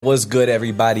What's good,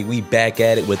 everybody? We back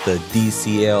at it with the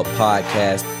DCL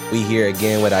podcast. We here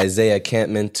again with Isaiah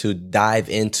Kampmann to dive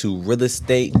into real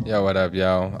estate. Yo, what up,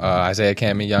 yo? Isaiah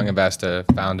Kampmann, young investor,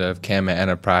 founder of Kampmann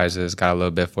Enterprises. Got a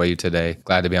little bit for you today.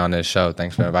 Glad to be on this show.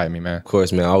 Thanks for inviting me, man. Of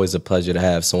course, man. Always a pleasure to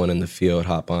have someone in the field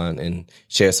hop on and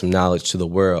share some knowledge to the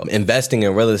world. Investing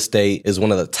in real estate is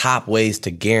one of the top ways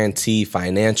to guarantee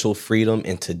financial freedom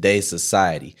in today's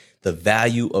society. The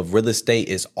value of real estate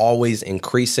is always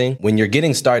increasing. When you're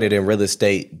getting started in real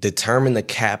estate, determine the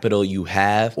capital you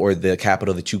have or the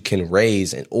capital that you can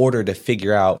raise in order to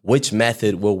figure out which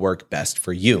method will work best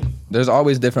for you. There's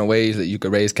always different ways that you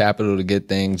could raise capital to get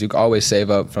things. You could always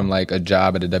save up from like a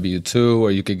job at a W-2,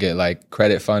 or you could get like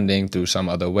credit funding through some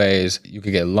other ways. You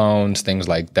could get loans, things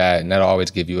like that. And that'll always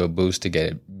give you a boost to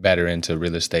get better into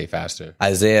real estate faster.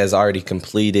 Isaiah has already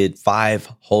completed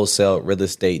 5 wholesale real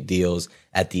estate deals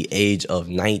at the age of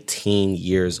 19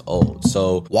 years old.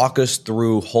 So walk us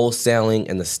through wholesaling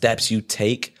and the steps you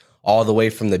take all the way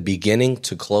from the beginning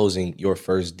to closing your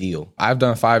first deal. I've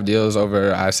done 5 deals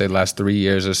over, I say, the last 3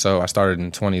 years or so. I started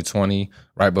in 2020,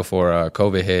 right before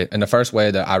COVID hit. And the first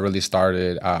way that I really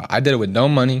started, I did it with no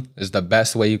money. It's the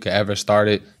best way you could ever start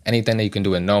it. Anything that you can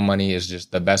do with no money is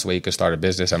just the best way you could start a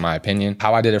business, in my opinion.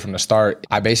 How I did it from the start,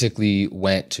 I basically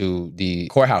went to the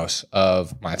courthouse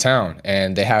of my town,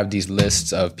 and they have these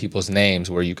lists of people's names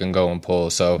where you can go and pull.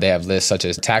 So they have lists such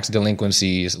as tax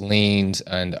delinquencies, liens,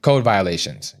 and code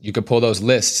violations. You could pull those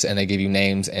lists and they give you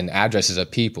names and addresses of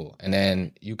people. And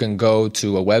then you can go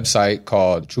to a website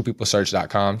called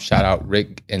truepeoplesearch.com. Shout out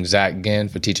Rick and Zach again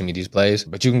for teaching me these plays.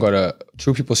 But you can go to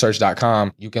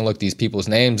truepeoplesearch.com. You can look these people's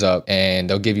names up and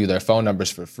they'll give you their phone numbers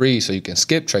for free so you can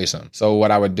skip trace them. So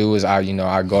what I would do is I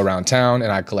go around town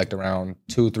and I collect around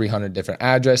 200-300 different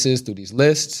addresses through these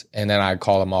lists, and then I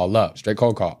call them all up. Straight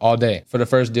cold call all day. For the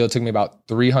first deal, it took me about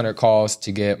 300 calls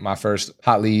to get my first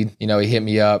hot lead. He hit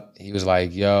me up. He was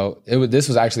like, yo, this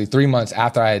was actually 3 months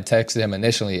after I had texted him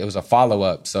initially. It was a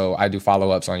follow-up. So I do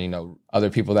follow-ups on, other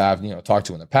people that I've, talked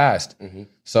to in the past. Mm-hmm.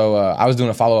 So I was doing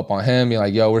a follow-up on him, being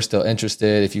like, yo, we're still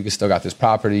interested. If you still got this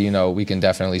property, we can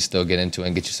definitely still get into it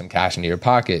and get you some cash into your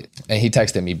pocket. And he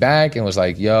texted me back and was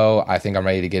like, yo, I think I'm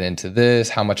ready to get into this.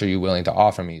 How much are you willing to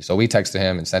offer me? So we texted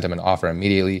him and sent him an offer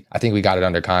immediately. I think we got it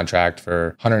under contract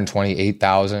for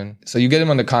 $128,000. So you get him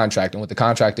under contract, and what the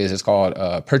contract is, it's called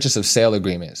a purchase of sale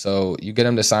agreement. So you get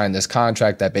him to sign this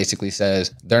contract that basically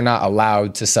says they're not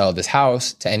allowed to sell this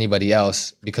house to anybody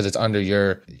else because it's under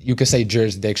your, you could say,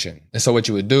 jurisdiction. And so what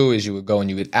you would do is you would go and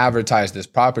you would advertise this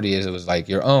property as it was like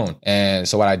your own. And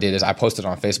so what I did is I posted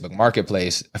on Facebook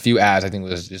Marketplace a few ads. I think it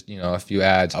was just, a few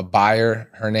ads. A buyer,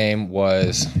 her name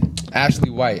was Ashley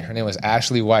White. Her name was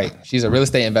Ashley White. She's a real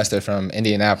estate investor from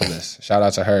Indianapolis. Shout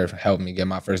out to her for helping me get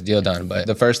my first deal done. But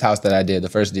the first house that I did, the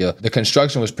first deal, the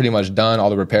construction was pretty much done. All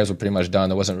the repairs were pretty much done.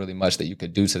 There wasn't really much that you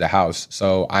could do to the house.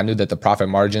 So I knew that the profit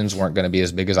margins weren't going to be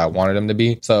as big as I wanted them to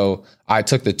be. So I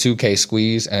took the 2K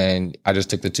squeeze and I just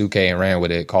took the 2K and ran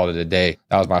with it, called it a day.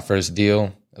 That was my first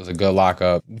deal. It was a good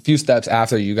lockup. A few steps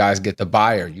after, you guys get the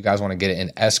buyer. You guys want to get it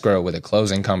in escrow with a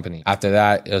closing company. After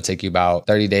that, it'll take you about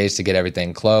 30 days to get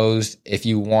everything closed. If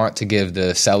you want to give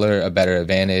the seller a better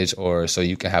advantage, or so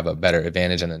you can have a better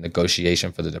advantage in the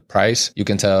negotiation for the price, you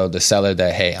can tell the seller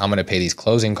that, hey, I'm going to pay these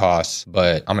closing costs,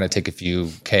 but I'm going to take a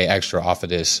few K extra off of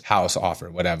this house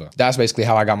offer, whatever. That's basically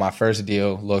how I got my first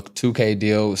deal. Look, 2K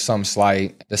deal, some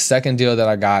slight. The second deal that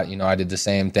I got, I did the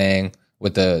same thing.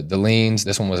 With the liens.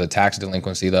 This one was a tax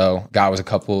delinquency though. Guy was a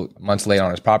couple months late on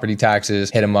his property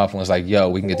taxes. Hit him up and was like, yo,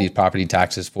 we can get these property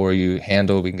taxes for you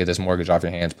handled. We can get this mortgage off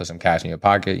your hands, put some cash in your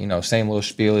pocket. Same little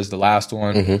spiel as the last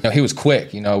one. Mm-hmm. He was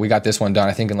quick. We got this one done,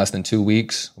 I think in less than 2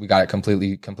 weeks. We got it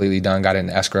completely done. Got it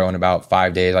in escrow in about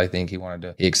 5 days. I think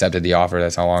he accepted the offer.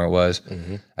 That's how long it was.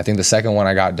 Mm-hmm. I think the second one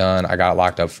I got done, I got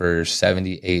locked up for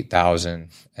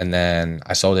 $78,000. And then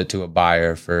I sold it to a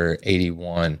buyer for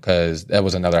 $81,000 because that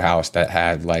was another house that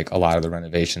had like a lot of the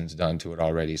renovations done to it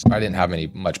already. So I didn't have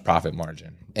much profit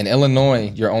margin. In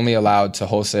Illinois, you're only allowed to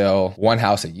wholesale one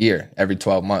house a year every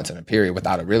 12 months in a period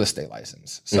without a real estate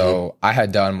license. So I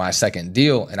had done my second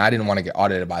deal and I didn't want to get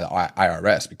audited by the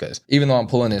IRS because even though I'm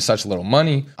pulling in such little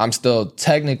money, I'm still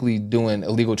technically doing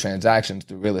illegal transactions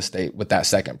through real estate with that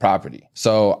second property.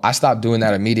 So I stopped doing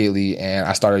that immediately and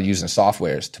I started using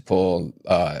softwares to pull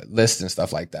lists and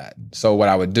stuff like that. So what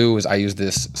I would do is I use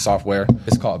this software.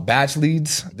 It's called Batch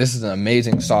Leads. This is an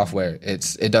amazing software.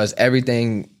 It does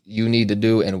everything you need to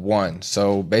do in one.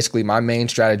 So basically my main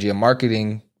strategy of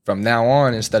marketing from now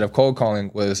on, instead of cold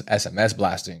calling, was SMS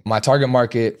blasting. My target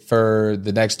market for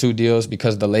the next 2 deals,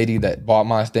 because the lady that bought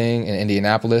my thing in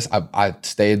Indianapolis, I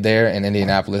stayed there in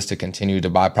Indianapolis to continue to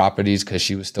buy properties because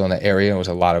she was still in the area.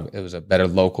 It was a better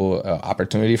local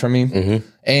opportunity for me. Mm-hmm.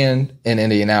 And in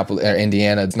Indianapolis or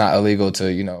Indiana, it's not illegal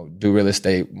to, do real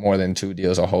estate more than 2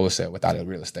 deals or wholesale without a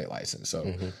real estate license.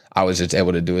 So I was just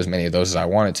able to do as many of those as I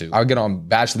wanted to. I would get on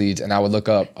Batch Leads and I would look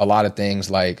up a lot of things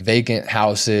like vacant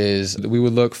houses. We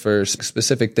would look for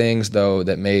specific things though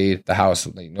that made the house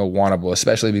wantable,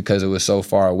 especially because it was so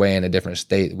far away in a different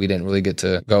state. We didn't really get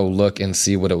to go look and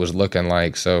see what it was looking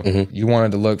like. So you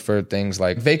wanted to look for things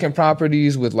like vacant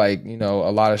properties with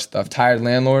a lot of stuff, tired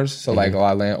landlords. So like a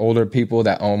lot of older people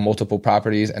that own multiple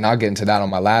properties. And I'll get into that on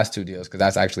my last 2 deals because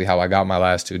that's actually how I got my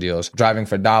last 2 deals. Driving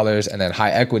for dollars and then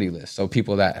high equity lists. So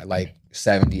people that like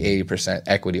 70-80%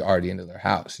 equity already into their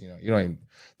house.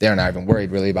 They're not even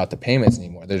worried really about the payments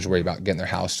anymore. They're just worried about getting their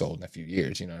house sold in a few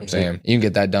years. You know what I'm saying? You can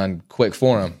get that done quick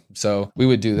for them. So we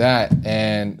would do that.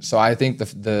 And so I think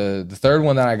the third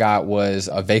one that I got was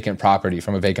a vacant property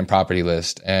from a vacant property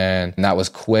list. And that was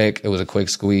quick. It was a quick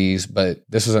squeeze, but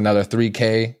this was another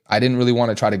 $3K. I didn't really want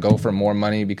to try to go for more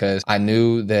money because I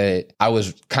knew that I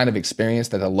was kind of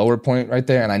experienced at a lower point right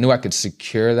there. And I knew I could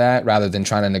secure that rather than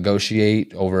trying to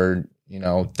negotiate over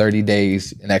 30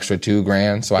 days, an extra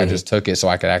 $2,000. So I just took it so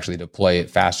I could actually deploy it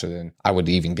faster than I would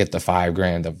even get the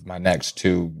 $5,000 of my next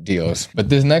 2 deals. But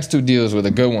these next 2 deals were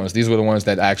the good ones. These were the ones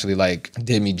that actually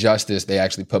did me justice. They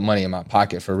actually put money in my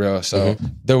pocket for real. So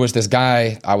there was this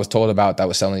guy I was told about that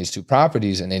was selling these 2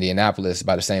 properties in Indianapolis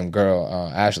by the same girl,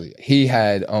 Ashley. He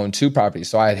had owned 2 properties.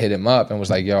 So I had hit him up and was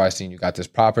like, yo, I seen you got this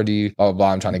property, blah, blah,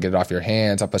 blah. I'm trying to get it off your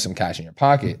hands. I'll put some cash in your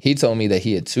pocket. He told me that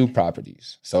he had 2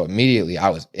 properties. So immediately I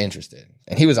was interested.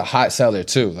 And he was a hot seller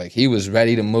too. Like he was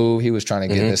ready to move. He was trying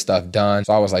to get this stuff done.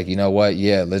 So I was like, you know what?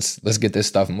 Yeah, let's get this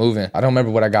stuff moving. I don't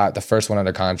remember what I got the first one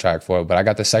under contract for, but I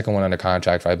got the second one under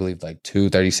contract for, I believe, like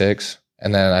 $236.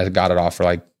 And then I got it off for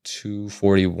like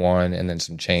 $241 and then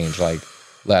some change, like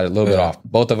let a little bit off.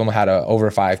 Both of them had a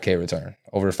over 5K return,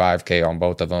 over 5K on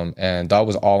both of them. And that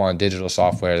was all on digital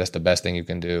software. That's the best thing you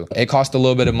can do. It cost a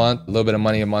little bit of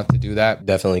money a month to do that.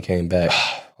 Definitely came back.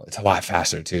 It's a lot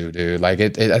faster too, dude. Like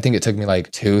I think it took me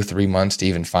like 2-3 months to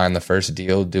even find the first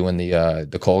deal doing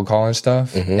the cold call and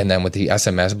stuff. And then with the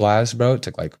SMS blast, bro, it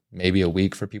took like maybe a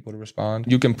week for people to respond.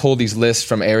 You can pull these lists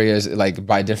from areas like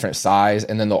by different size,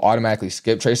 and then they'll automatically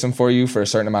skip trace them for you for a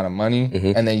certain amount of money.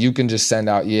 And then you can just send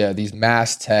out, these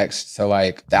mass texts to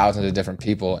like thousands of different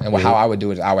people. And how I would do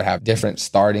it is I would have different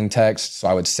starting texts. So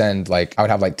I would send I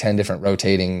would have like 10 different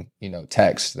rotating,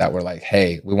 texts that were like,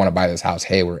 hey, we want to buy this house.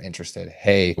 Hey, we're interested.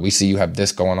 Hey, we see you have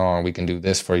this going on. We can do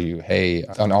this for you. Hey,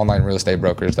 an online real estate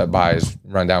brokers that buys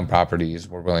rundown properties,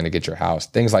 we're willing to get your house.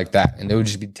 Things like that. And it would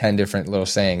just be 10 different little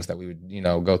sayings that we would,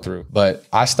 go through. But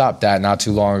I stopped that not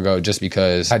too long ago just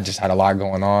because I just had a lot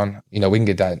going on. We can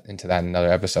get into that in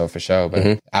another episode for sure.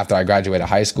 But after I graduated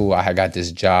high school, I had got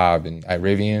this job at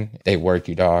Rivian. They work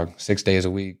you, dog, 6 days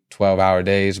a week, 12-hour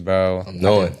days, bro.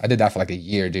 I did that for like a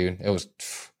year, dude.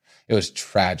 It was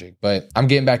tragic, but I'm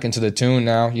getting back into the tune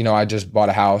now. I just bought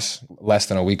a house less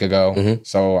than a week ago.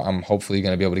 So I'm hopefully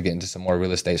going to be able to get into some more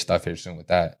real estate stuff here soon with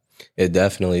that. It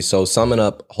definitely. So summing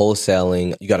up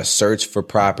wholesaling, you got to search for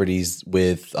properties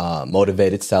with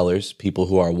motivated sellers, people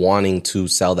who are wanting to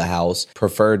sell the house,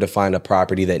 prefer to find a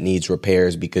property that needs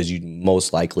repairs because you'd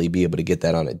most likely be able to get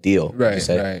that on a deal. Right.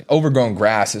 Overgrown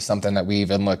grass is something that we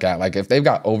even look at. Like if they've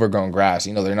got overgrown grass,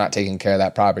 they're not taking care of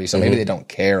that property. So maybe they don't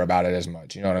care about it as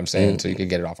much. You know what I'm saying? So you could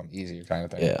get it off them easier kind of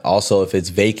thing. Yeah. Also, if it's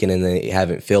vacant and they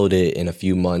haven't filled it in a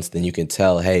few months, then you can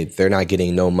tell, hey, they're not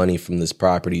getting no money from this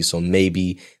property. So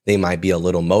maybe they might be a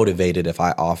little motivated if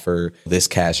I offer this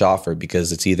cash offer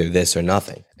because it's either this or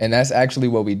nothing. And that's actually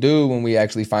what we do when we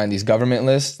actually find these government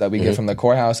lists that we get from the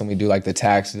courthouse, and we do like the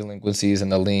tax delinquencies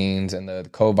and the liens and the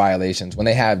code violations. When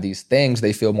they have these things,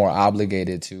 they feel more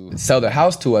obligated to sell their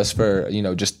house to us for,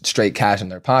 just straight cash in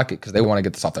their pocket because they want to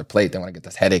get this off their plate. They want to get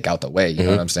this headache out the way. You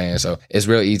know what I'm saying? So it's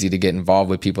real easy to get involved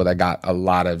with people that got a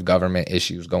lot of government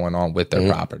issues going on with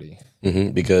their property.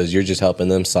 Because you're just helping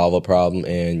them solve a problem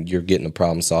and you're getting a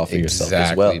problem solved for yourself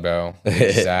as well.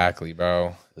 Exactly,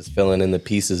 bro. Just filling in the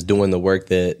pieces, doing the work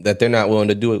that they're not willing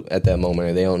to do at that moment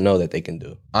or they don't know that they can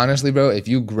do. Honestly, bro, if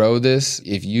you grow this,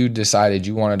 if you decided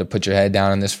you wanted to put your head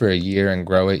down on this for a year and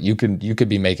grow it, you could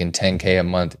be making $10K a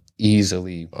month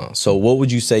easily. So what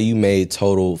would you say you made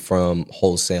total from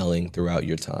wholesaling throughout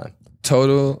your time?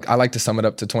 Total, I like to sum it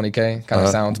up to 20K. Kind of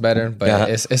sounds better, but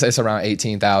it's around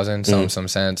 18,000, some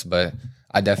cents. But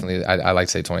I like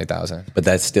to say 20,000. But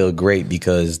that's still great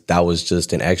because that was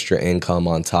just an extra income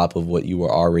on top of what you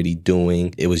were already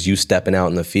doing. It was you stepping out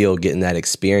in the field, getting that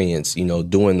experience, you know,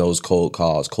 doing those cold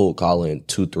calls, cold calling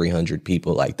 200-300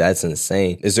 people. Like, that's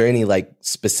insane. Is there any like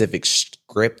specific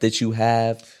script that you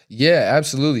have? Yeah,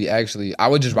 absolutely. Actually, I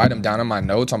would just write them down in my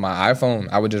notes on my iPhone.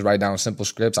 I would just write down simple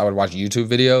scripts. I would watch YouTube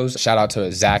videos. Shout out to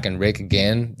Zach and Rick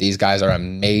again. These guys are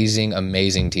amazing,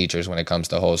 amazing teachers when it comes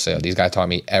to wholesale. These guys taught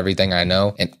me everything I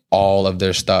know, and all of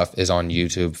their stuff is on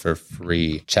YouTube for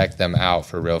free. Check them out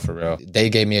for real, for real. They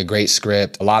gave me a great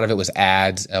script. A lot of it was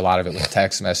ads. A lot of it was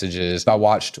text messages. I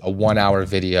watched a 1-hour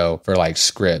video for like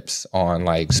scripts on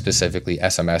like specifically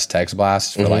SMS text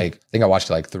blasts for like, I think I watched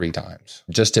it like 3 times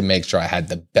just to make sure I had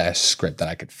the best script that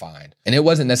I could find. And it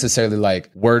wasn't necessarily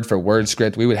like word for word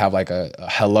script. We would have like a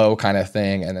hello kind of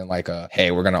thing and then like a,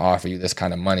 hey, we're going to offer you this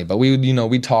kind of money. But we would, you know,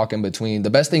 we talk in between. The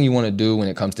best thing you want to do when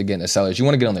it comes to getting a seller is you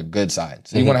want to get on their good side.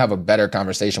 So you want to have a better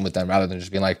conversation with them rather than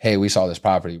just being like, hey, we saw this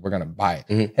property, we're going to buy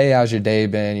it. Hey, how's your day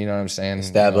been? You know what I'm saying?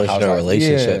 Establish a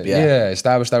relationship. Yeah.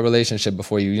 Establish that relationship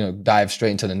before you dive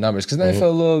straight into the numbers. Cause then I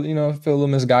feel a little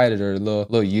misguided or a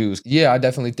little used. Yeah, I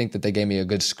definitely think that they gave me a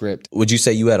good script. Would you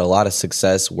say you had a lot of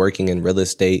success working in real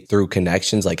estate through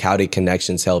connections? Like, how did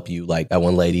connections help you? Like that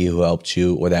one lady who helped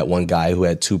you or that one guy who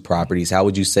had 2 properties. How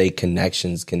would you say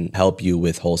connections can help you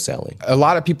with wholesaling? A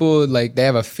lot of people, like, they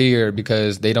have a fear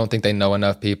because they don't think they know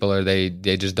enough people or they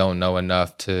just don't know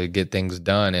enough to get things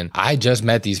done. And I just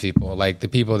met these people, like the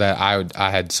people that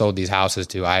I had sold these houses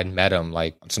to. I had met them,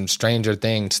 like some Stranger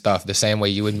Things stuff, the same way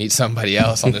you would meet somebody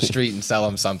else on the street and sell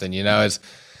them something, you know.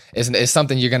 It's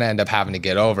something you're going to end up having to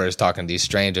get over, is talking to these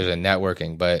strangers and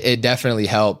networking. But it definitely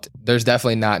helped. There's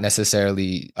definitely not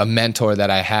necessarily a mentor that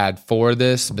I had for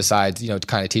this besides,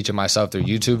 kind of teaching myself through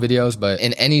YouTube videos. But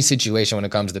in any situation when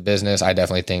it comes to business, I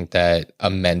definitely think that a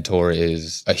mentor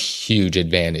is a huge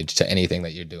advantage to anything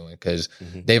that you're doing because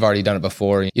they've already done it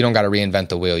before. You don't got to reinvent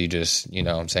the wheel. You just,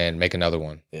 make another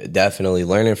one. Yeah, definitely.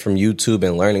 Learning from YouTube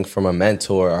and learning from a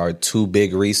mentor are 2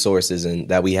 big resources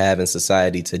that we have in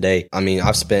society today. I mean,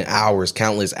 I've spent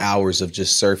countless hours of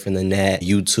just surfing the net,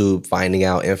 YouTube, finding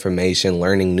out information,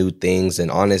 learning new things. And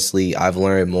honestly, I've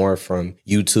learned more from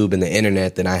YouTube and the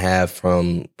internet than I have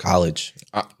from college.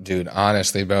 Dude,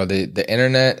 honestly, bro, the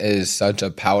internet is such a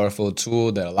powerful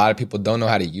tool that a lot of people don't know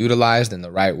how to utilize in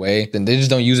the right way. And they just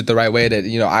don't use it the right way that,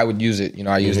 I would use it.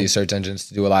 I use these search engines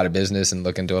to do a lot of business and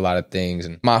look into a lot of things.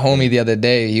 And my homie the other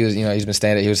day, he was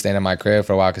staying in my crib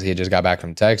for a while because he had just got back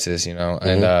from Texas,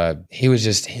 and he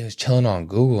was chilling on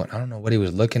Google. And I don't know what he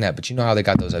was looking at, but you know how they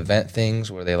got those event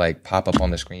things where they like pop up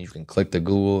on the screen, you can click the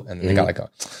Google, and then they got like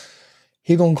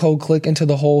he gonna go click into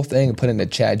the whole thing and put it in the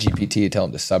chat GPT and tell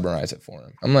him to summarize it for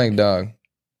him. I'm like, dog,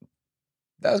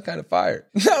 that was kind of fire.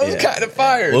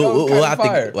 We'll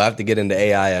have to get into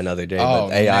AI another day.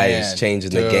 But AI is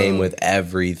changing the game with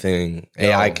everything.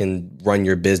 AI can run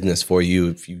your business for you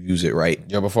if you use it right.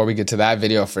 Yo, before we get to that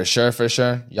video, for sure,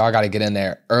 y'all got to get in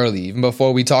there early, even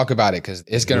before we talk about it, because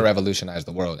it's going to revolutionize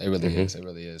the world. It really is. It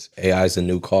really is. AI is a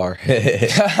new car.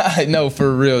 No,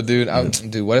 for real, dude.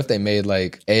 Dude, what if they made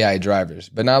like AI drivers,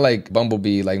 but not like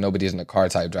Bumblebee, like nobody's in a car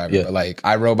type driver, but like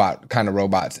iRobot kind of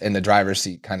robots in the driver's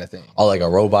seat kind of thing. Oh, like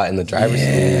a robot in the driver's seat?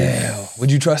 Yeah.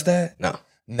 Would you trust that? No.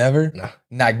 Never? No.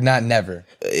 Not never.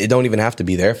 It don't even have to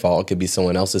be their fault. It could be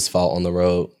someone else's fault on the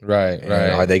road. Right.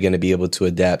 Are they going to be able to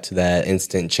adapt to that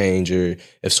instant change? Or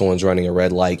if someone's running a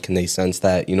red light, can they sense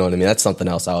that? You know what I mean? That's something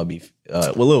else I would be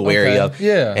a little wary of.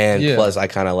 Yeah. And plus, I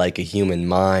kind of like a human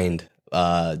mind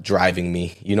driving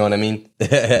me. You know what I mean?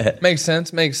 Makes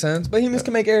sense. But humans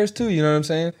can make errors too. You know what I'm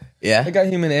saying? Yeah. They got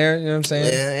human error. You know what I'm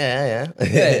saying? Yeah.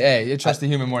 Hey, you trust the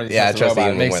human more than you trust the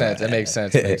robot. It makes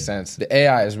sense. The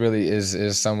AI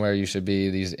is somewhere you should be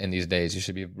in these days. You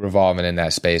should be revolving in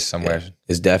that space somewhere. Yeah.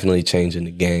 It's definitely changing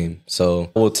the game.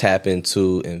 So we'll tap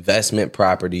into investment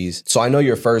properties. So I know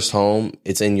your first home,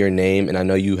 it's in your name, and I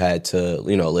know you had to,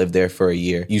 live there for a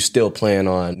year. You still plan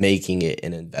on making it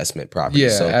an investment property. Yeah,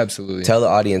 so absolutely. Tell the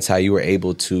audience how you were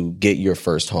able to get your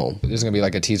first home. This is going to be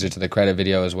like a teaser to the credit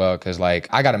video as well, because like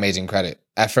I got amazing credit.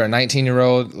 For a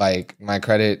 19-year-old, like my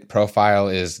credit profile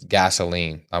is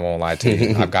gasoline. I won't lie to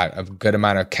you. I've got a good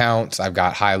amount of accounts. I've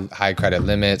got high credit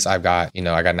limits. I've got,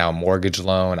 I got now a mortgage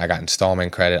loan. I got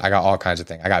installment credit. I got all kinds of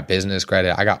things. I got business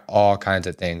credit. I got all kinds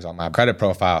of things on my credit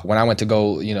profile. When I went to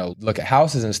go, look at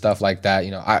houses and stuff like that,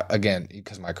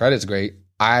 because my credit's great,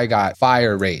 I got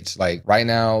fire rates. Like right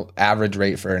now, average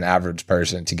rate for an average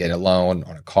person to get a loan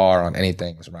on a car, on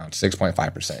anything, is around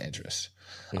 6.5% interest.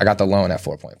 I got the loan at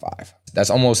 4.5. That's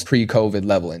almost pre-COVID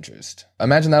level interest.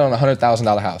 Imagine that on a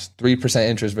 $100,000 house, 3%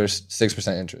 interest versus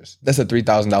 6% interest. That's a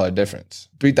 $3,000 difference.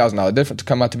 $3,000 difference to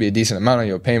come out to be a decent amount on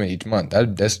your payment each month.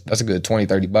 That's a good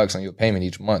 $20-$30 on your payment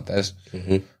each month. That's,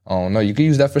 I don't know. You could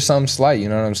use that for some slight, you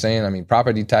know what I'm saying? I mean,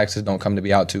 property taxes don't come to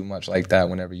be out too much like that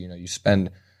whenever, you spend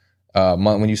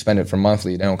when you spend it for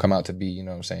monthly, they don't come out to be, you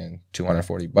know what I'm saying,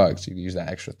 $240. You can use that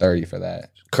extra 30 for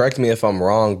that. Correct me if I'm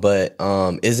wrong, but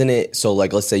isn't it, so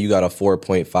like let's say you got a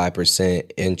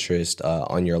 4.5% interest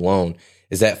on your loan.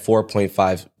 Is that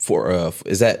 4.5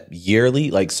 is that yearly?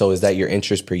 Like, so is that your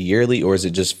interest per yearly, or is it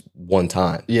just one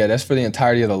time? Yeah, that's for the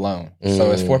entirety of the loan.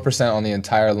 So it's 4% on the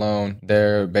entire loan.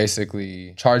 They're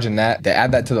basically charging that. They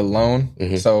add that to the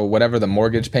loan. So whatever the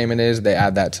mortgage payment is, they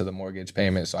add that to the mortgage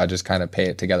payment. So I just kind of pay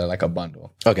it together like a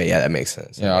bundle. Okay, yeah, that makes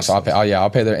sense. I'll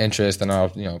pay their interest, and I'll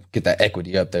get that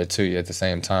equity up there too at the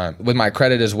same time. With my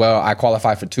credit as well, I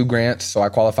qualify for 2 grants. So I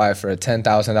qualify for a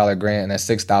 $10,000 grant and a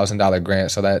 $6,000 grant.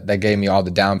 So that gave me all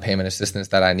the down payment assistance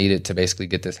that I needed to basically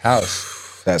get this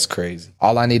house. That's crazy.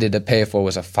 All I needed to pay for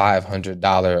was a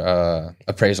 $500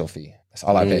 appraisal fee. That's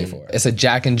all I paid for. It's a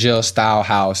Jack and Jill style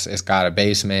house. It's got a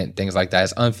basement, things like that.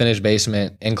 It's unfinished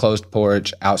basement, enclosed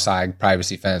porch, outside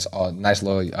privacy fence, all nice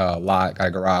little lot, got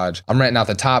a garage. I'm renting out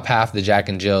the top half of the Jack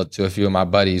and Jill to a few of my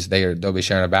buddies. They'll be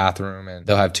sharing a bathroom, and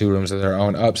they'll have 2 rooms of their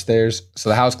own upstairs. So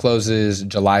the house closes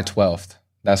July 12th.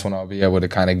 That's when I'll be able to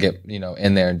kind of get,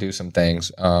 in there and do some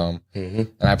things. And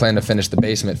I plan to finish the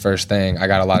basement first thing. I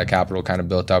got a lot of capital kind of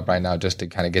built up right now just to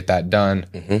kind of get that done.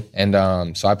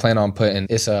 And so I plan on putting,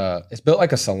 it's built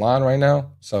like a salon right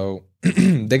now. So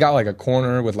they got like a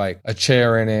corner with like a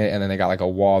chair in it, and then they got like a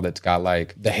wall that's got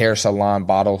like the hair salon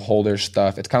bottle holder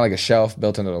stuff. It's kind of like a shelf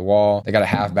built into the wall. They got a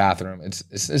half bathroom.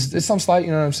 It's some slight,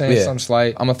 you know what I'm saying? Yeah. Some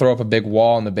slight. I'm gonna throw up a big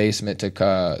wall in the basement to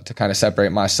kind of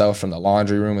separate myself from the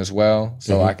laundry room as well,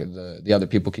 so I could the other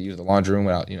people could use the laundry room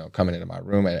without coming into my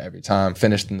room at every time.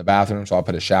 Finished in the bathroom, so I'll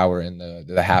put a shower in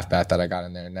the half bath that I got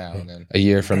in there now. And then a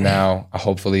year from now,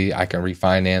 hopefully I can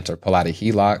refinance or pull out a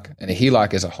HELOC. And a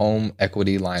HELOC is a home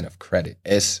equity line of credit.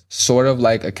 It's sort of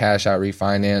like a cash out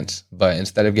refinance, but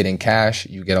instead of getting cash,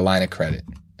 you get a line of credit.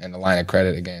 And the line of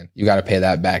credit, again, you got to pay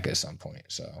that back at some point.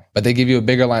 But they give you a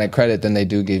bigger line of credit than they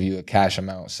do give you a cash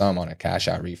amount sum on a cash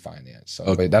out refinance.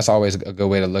 So that's always a good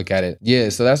way to look at it. Yeah,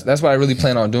 so that's what I really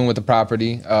plan on doing with the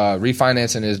property.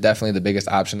 Refinancing is definitely the biggest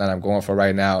option that I'm going for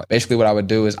right now. Basically, what I would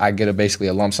do is I get basically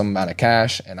a lump sum amount of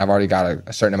cash, and I've already got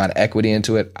a certain amount of equity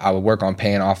into it. I would work on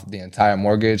paying off the entire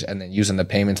mortgage and then using the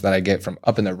payments that I get from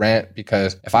upping the rent,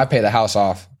 because if I pay the house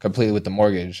off completely with the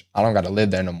mortgage, I don't got to live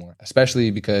there no more,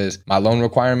 especially because my loan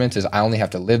requirement is I only have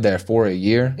to live there for a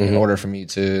year in order for me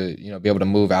to, be able to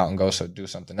move out and go do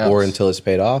something else. Or until it's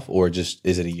paid off, or is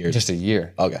it a year? Just a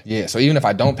year. Okay. Yeah. So even if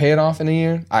I don't pay it off in a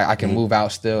year, I can move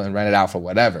out still and rent it out for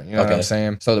whatever. You know what I'm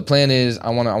saying? So the plan is I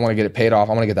want to get it paid off.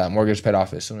 I want to get that mortgage paid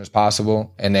off as soon as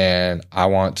possible. And then I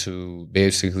want to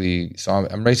basically,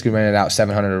 I'm basically renting it out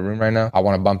 $700 a room right now. I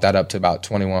want to bump that up to about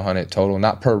 $2,100 total,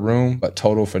 not per room, but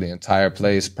total for the entire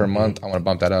place per month. I want to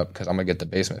bump that up because I'm going to get the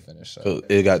basement finished. So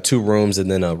it got 2 rooms and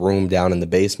then a room down in the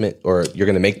basement, or you're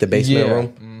going to make the basement a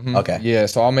room? Okay. Yeah,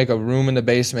 so I'll make a room in the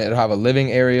basement. It'll have a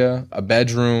living area, a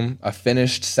bedroom, a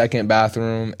finished second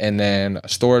bathroom, and then a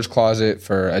storage closet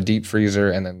for a deep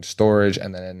freezer, and then storage,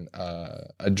 and then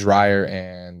a dryer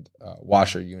and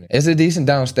washer unit. It's a decent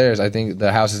downstairs. I think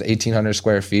the house is 1,800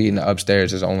 square feet, and the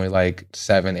upstairs is only like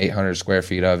 700-800 square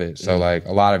feet of it. So like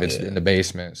a lot of it's in the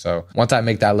basement. So once I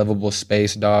make that livable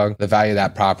space, dog, the value of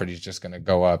that property is just going to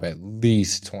go up at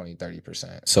least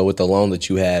 20-30%. So with the loan that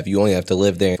you have, you only have to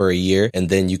live there for a year, and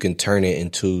then you can turn it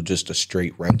into just a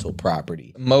straight rental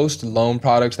property. Most loan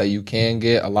products that you can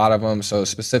get, a lot of them, so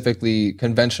specifically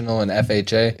conventional and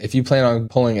FHA, if you plan on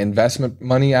pulling investment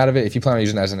money out of it, if you plan on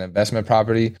using it as an investment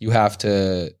property, you have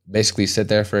to basically sit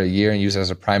there for a year and use it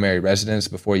as a primary residence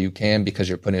before you can, because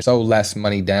you're putting so less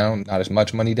money down, not as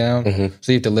much money down.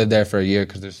 So you have to live there for a year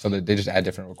because they just add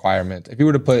different requirements. If you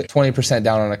were to put 20%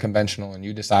 down on a conventional and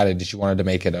you decided that you wanted to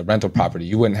make it a rental property,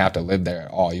 you wouldn't have to live there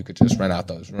at all. You could just rent out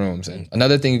those rooms. And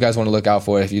another thing you guys want to look out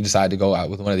for if you decide to go out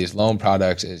with one of these loan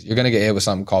products is you're going to get hit with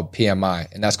something called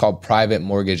PMI, and that's called private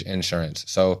mortgage insurance.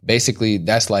 So basically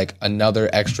that's like another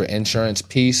extra insurance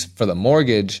piece for the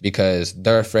mortgage, because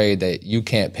they're afraid that you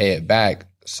can't pay it back.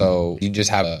 So you just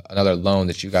have another loan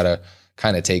that you got to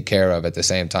kind of take care of at the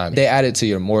same time. They add it to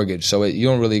your mortgage, so you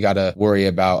don't really got to worry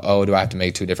about, do I have to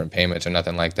make 2 different payments or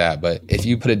nothing like that. But if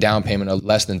you put a down payment of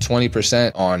less than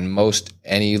 20% on most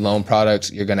any loan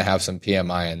products, you're going to have some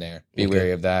PMI in there. Be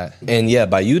wary of that. And yeah,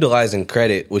 by utilizing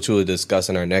credit, which we'll discuss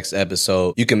in our next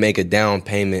episode, you can make a down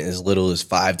payment as little as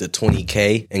 $5 to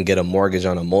 $20K and get a mortgage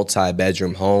on a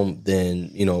multi-bedroom home.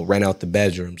 Then, rent out the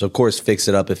bedrooms. Of course, fix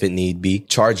it up if it need be.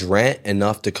 Charge rent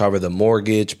enough to cover the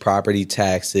mortgage, property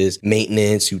taxes,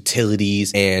 maintenance,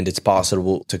 utilities, and it's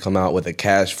possible to come out with a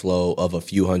cash flow of a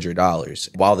few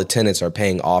 $100s while the tenants are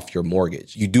paying off your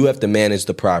mortgage. You do have to manage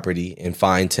the property and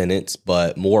find tenants,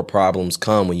 but more problems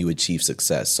come when you achieve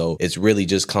success. So it really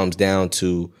just comes down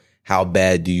to how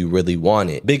bad do you really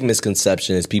want it? Big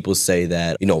misconception is people say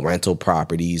that, rental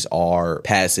properties are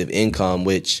passive income,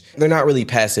 which they're not really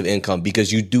passive income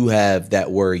because you do have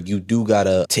that word. You do got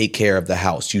to take care of the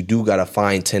house. You do got to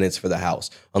find tenants for the house.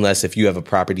 Unless if you have a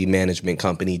property management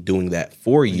company doing that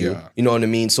for you, you know what I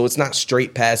mean? So it's not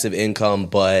straight passive income,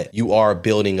 but you are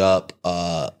building up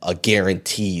a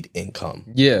guaranteed income.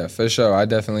 Yeah, for sure. I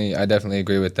definitely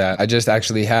agree with that. I just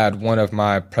actually had one of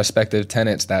my prospective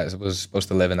tenants that was supposed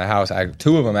to live in the house.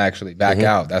 Two of them actually back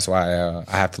out. That's why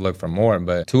I have to look for more.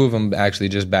 But two of them actually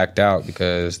just backed out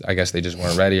because I guess they just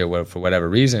weren't ready or for whatever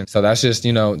reason. So that's just,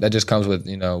 that just comes with,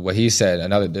 what he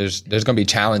said. There's going to be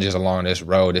challenges along this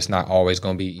road. It's not always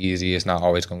going to be easy. It's not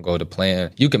always going to go to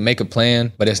plan. You can make a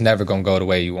plan, but it's never going to go the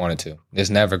way you want it to. It's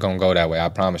never going to go that way. I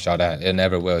promise y'all that. It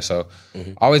never will. So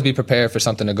always be prepared for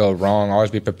something to go wrong.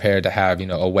 Always be prepared to have,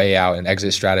 a way out, an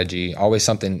exit strategy. Always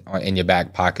something in your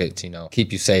back pocket to,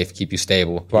 keep you safe, keep you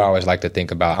stable. That's what I always like to think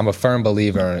about. I'm a firm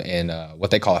believer in what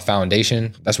they call a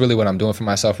foundation. That's really what I'm doing for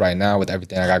myself right now with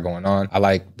everything I got going on. I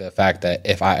like the fact that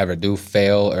if I ever do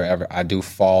fail or ever I do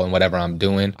fall in whatever I'm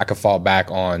doing, I can fall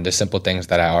back on the simple things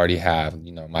that I already have.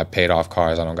 My paid off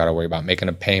cars, I don't got to worry about making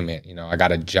a payment. I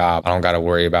got a job. I don't got to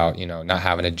worry about, not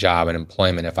having a job and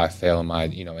employment if I fail in my,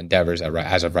 endeavors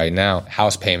as of right now.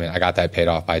 House payment, I got that paid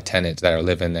off by tenants that are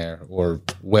living there or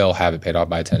will have it paid off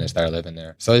by tenants that are living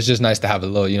there. So it's just nice to have a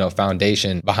little,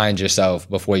 foundation behind yourself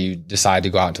before you decide to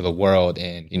go out into the world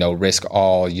and, risk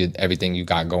everything you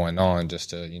got going on just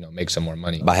to, make some more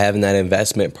money. By having that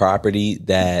investment property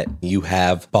that you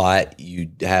have bought, you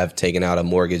have taken out a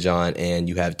mortgage on, and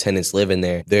you have tenants living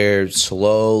there, they're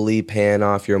slowly paying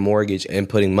off your mortgage and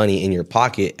putting money in your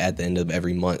pocket at the end of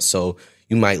every month. So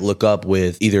you might look up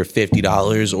with either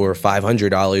 $50 or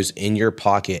 $500 in your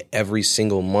pocket every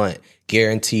single month,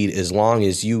 guaranteed, as long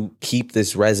as you keep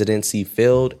this residency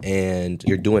filled and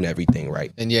you're doing everything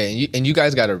right. And you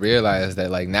guys got to realize that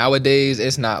like nowadays,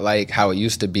 it's not like how it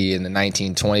used to be in the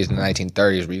 1920s and the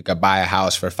 1930s where you could buy a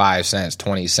house for 5 cents,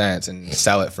 20 cents and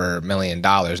sell it for $1 million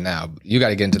now. You got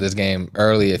to get into this game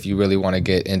early if you really want to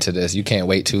get into this. You can't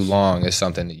wait too long. It's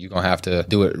something that you're going to have to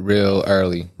do it real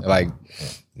early. Like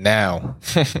now.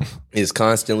 Is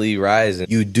constantly rising.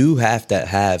 You do have to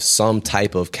have some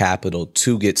type of capital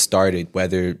to get started,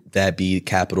 whether that be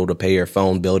capital to pay your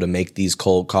phone bill, to make these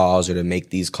cold calls or to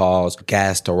make these calls,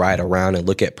 gas to ride around and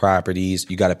look at properties.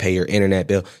 You got to pay your internet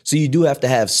bill. So you do have to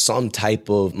have some type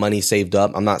of money saved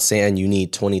up. I'm not saying you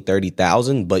need 20,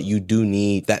 30,000, but you do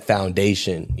need that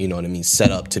foundation, you know what I mean,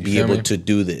 set up to be able to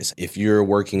do this. If you're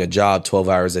working a job 12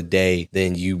 hours a day,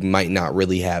 then you might not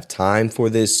really have time for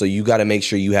this. So you got to make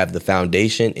sure you have the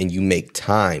foundation and you make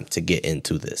time to get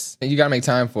into this. You got to make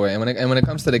time for it. And when it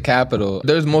comes to the capital,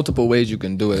 there's multiple ways you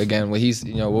can do it. Again,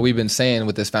 what we've been saying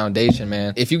with this foundation,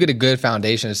 man, if you get a good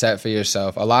foundation set for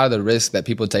yourself, a lot of the risks that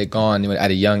people take on at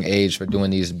a young age for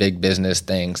doing these big business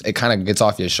things, it kind of gets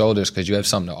off your shoulders because you have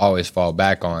something to always fall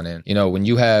back on. And, when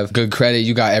you have good credit,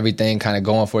 you got everything kind of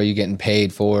going for you, getting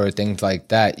paid for, things like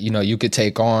that. You could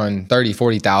take on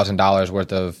 $30,000, $40,000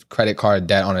 worth of credit card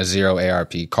debt on a 0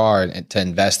 ARP card and to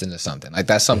invest into something. Like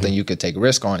that's something you could take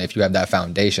risk on if you have that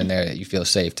foundation there that you feel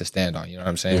safe to stand on. You know what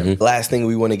I'm saying? Last thing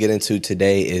we want to get into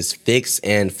today is fix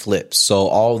and flip. So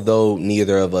although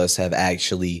neither of us have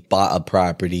actually bought a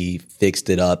property, fixed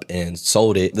it up and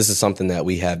sold it, this is something that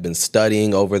we have been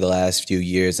studying over the last few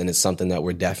years, and it's something that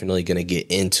we're definitely going to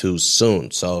get into soon.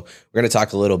 So we're going to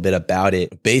talk a little bit about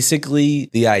it. Basically,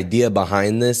 the idea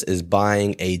behind this is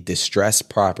buying a distressed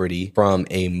property from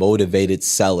a motivated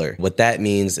seller. What that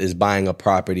means is buying a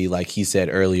property, like he said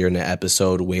earlier in the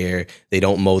episode, where they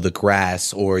don't mow the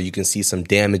grass, or you can see some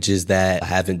damages that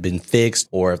haven't been fixed,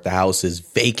 or if the house is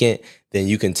vacant, then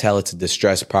you can tell it's a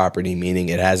distressed property, meaning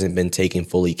it hasn't been taken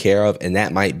fully care of. And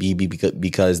that might be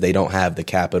because they don't have the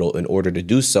capital in order to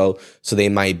do so. So they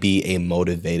might be a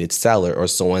motivated seller or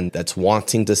someone that's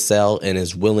wanting to sell and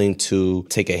is willing to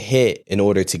take a hit in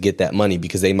order to get that money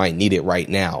because they might need it right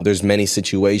now. There's many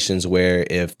situations where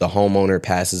if the homeowner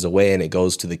passes away and it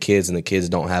goes to the kids and the kids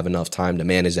don't have enough time to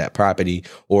manage that property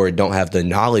or don't have the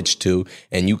knowledge to,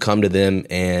 and you come to them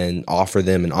and offer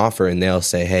them an offer and they'll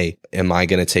say, hey, am I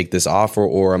going to take this offer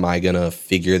or am I going to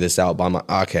figure this out by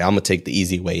okay, I'm going to take the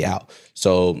easy way out.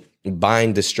 So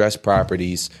buying distressed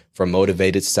properties from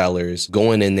motivated sellers,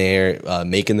 going in there,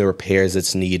 making the repairs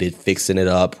that's needed, fixing it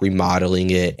up, remodeling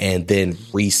it, and then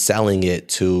reselling it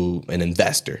to an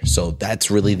investor. So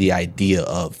that's really the idea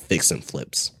of fix and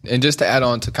flips. And just to add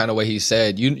on to kind of what he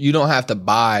said, you don't have to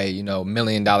buy, $1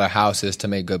 million houses to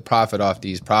make good profit off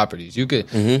these properties. You could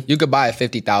buy a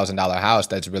 $50,000 house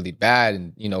that's really bad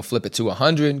and, flip it to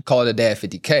 100, call it a day at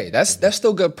 $50K. That's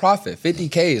still good profit.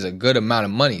 $50K is a good amount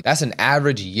of money. That's an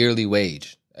average yearly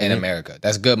wage in America.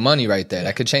 That's good money right there.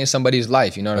 That could change somebody's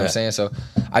life. You know what I'm saying? So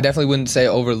I definitely wouldn't say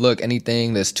overlook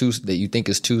anything that you think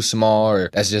is too small or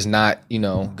that's just not,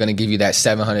 going to give you that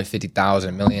 $750,000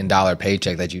 $1 million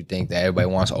paycheck that you think that everybody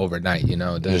wants overnight.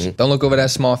 Don't look over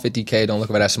that small 50K. Don't look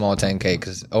over that small 10K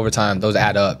because over time those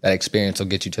add up. That experience will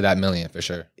get you to that million for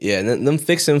sure. Yeah, and them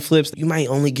fix and flips, you might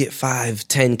only get 5,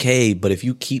 10K, but if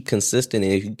you keep consistent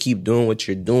and if you keep doing what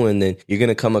you're doing, then you're going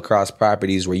to come across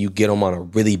properties where you get them on a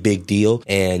really big deal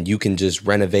and you can just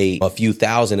renovate a few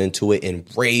thousand into it and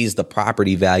raise the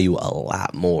property value a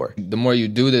lot more. The more you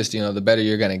do this, the better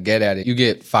you're going to get at it. You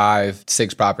get 5,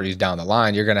 6 properties down the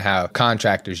line, you're going to have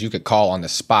contractors you could call on the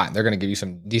spot. They're going to give you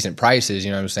some decent prices.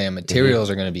 You know what I'm saying? Materials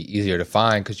are going to be easier to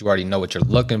find because you already know what you're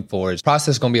looking for. The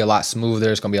process is going to be a lot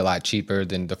smoother. It's going to be a lot cheaper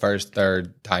than the first,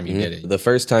 third time you did it. The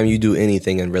first time you do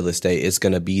anything in real estate, it's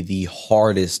going to be the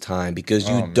hardest time because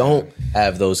you don't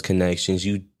have those connections.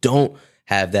 You don't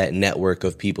have that network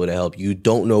of people to help. You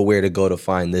don't know where to go to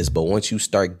find this. But once you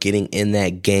start getting in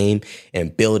that game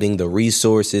and building the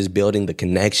resources, building the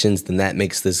connections, then that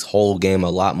makes this whole game a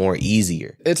lot more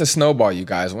easier. It's a snowball, you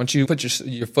guys. Once you put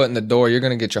your foot in the door, you're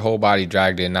going to get your whole body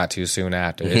dragged in not too soon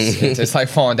after. It's like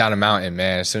falling down a mountain,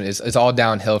 man. It's all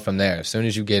downhill from there. As soon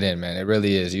as you get in, man, it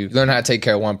really is. You learn how to take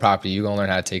care of one property, you're going to learn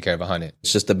how to take care of 100.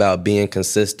 It's just about being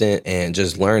consistent and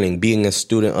just learning, being a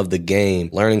student of the game,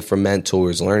 learning from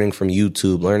mentors, learning from YouTube,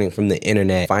 learning from the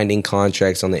internet, finding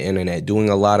contracts on the internet, doing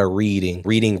a lot of reading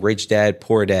Rich Dad,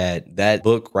 Poor Dad. That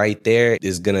book right there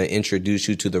is going to introduce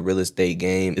you to the real estate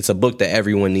game. It's a book that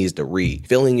everyone needs to read.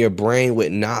 Filling your brain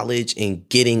with knowledge and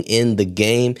getting in the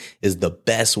game is the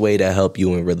best way to help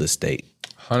you in real estate.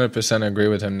 100% agree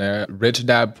with him there. Rich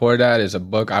Dad, Poor Dad is a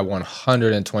book I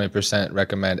 120%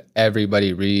 recommend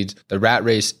everybody reads. The rat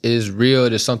race is real.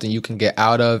 It is something you can get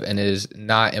out of and it is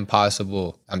not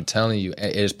impossible. I'm telling you,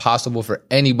 it is possible for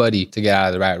anybody to get out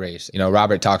of the rat race.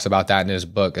 Robert talks about that in his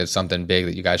book. It's something big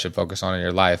that you guys should focus on in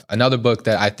your life. Another book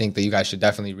that I think that you guys should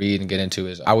definitely read and get into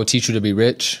is I Will Teach You to Be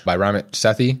Rich by Ramit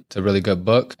Sethi. It's a really good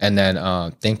book. And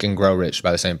then Think and Grow Rich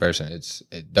by the same person.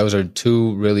 Those are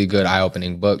 2 really good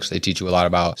eye-opening books. They teach you a lot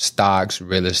about stocks,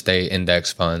 real estate,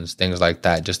 index funds, things like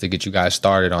that, just to get you guys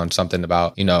started on something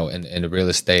about, in the real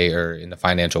estate or in the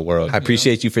financial world. I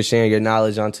appreciate you for sharing your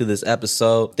knowledge onto this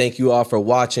episode. Thank you all for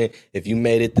watching. If you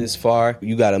made it this far,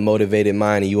 you got a motivated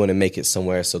mind and you want to make it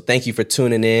somewhere. So thank you for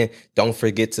tuning in. Don't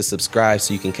forget to subscribe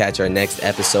so you can catch our next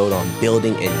episode on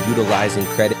building and utilizing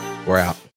credit. We're out.